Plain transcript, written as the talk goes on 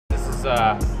is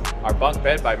our bunk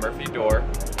bed by Murphy Door.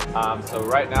 So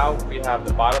right now we have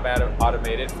the bottom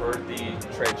automated for the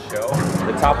trade show.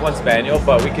 The top one's manual,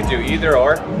 but we could do either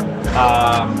or.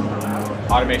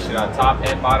 Automation on top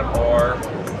and bottom, or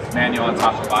manual on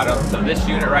top and bottom. So this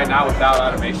unit right now without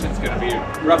automation is going to be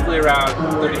roughly around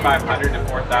 3,500 to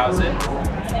 4,000.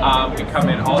 We come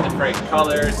in all different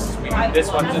colors.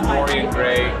 This one's a Dorian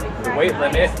gray. The weight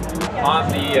limit on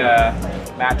the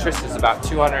mattress is about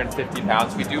 250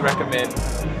 pounds. We do recommend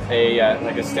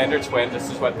like a standard twin. This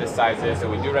is what this size is,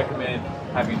 and we do recommend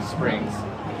having springs,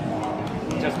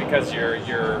 just because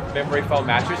your memory foam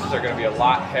mattresses are going to be a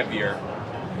lot heavier.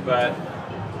 But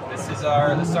this is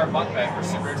our bunk bed. We're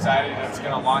super excited. It's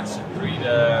going to launch in 3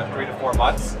 to 4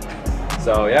 months.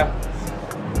 So yeah.